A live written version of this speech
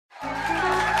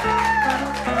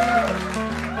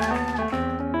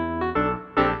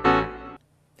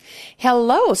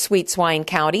Hello, Sweet Swine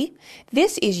County.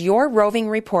 This is your roving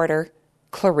reporter,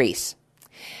 Clarice.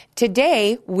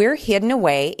 Today, we're hidden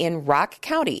away in Rock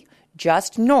County,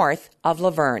 just north of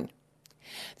Luverne.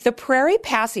 The Prairie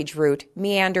Passage route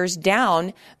meanders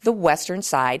down the western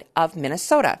side of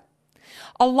Minnesota.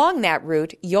 Along that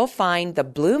route, you'll find the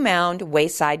Blue Mound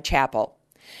Wayside Chapel.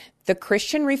 The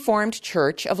Christian Reformed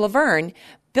Church of Luverne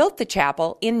built the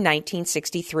chapel in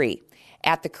 1963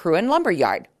 at the Cruin Lumber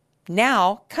Yard,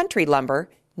 now Country Lumber,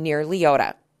 near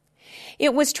Leota.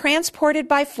 It was transported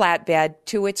by flatbed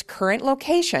to its current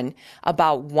location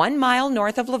about 1 mile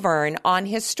north of Luverne on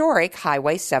historic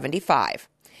Highway 75.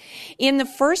 In the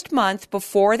first month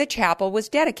before the chapel was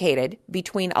dedicated,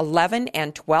 between 11,000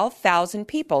 and 12,000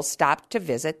 people stopped to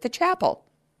visit the chapel.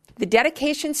 The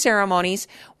dedication ceremonies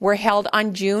were held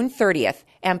on June 30th,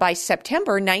 and by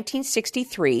September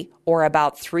 1963, or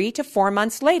about 3 to 4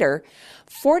 months later,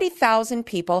 40,000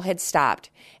 people had stopped,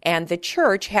 and the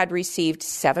church had received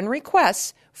 7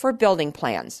 requests for building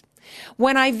plans.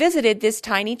 When I visited this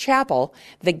tiny chapel,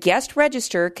 the guest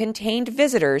register contained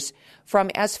visitors from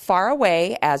as far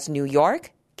away as New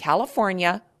York,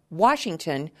 California,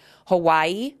 Washington,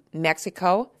 Hawaii,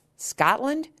 Mexico,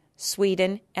 Scotland,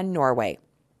 Sweden, and Norway.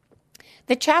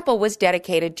 The chapel was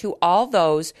dedicated to all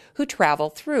those who travel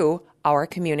through our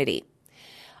community.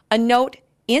 A note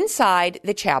inside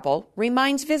the chapel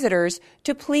reminds visitors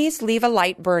to please leave a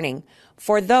light burning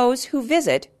for those who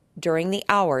visit during the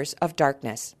hours of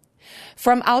darkness.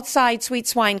 From outside Sweet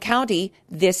Swine County,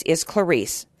 this is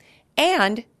Clarice.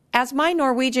 And, as my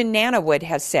Norwegian Nana would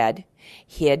have said,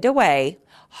 hid away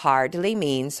hardly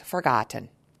means forgotten.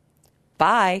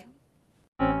 Bye.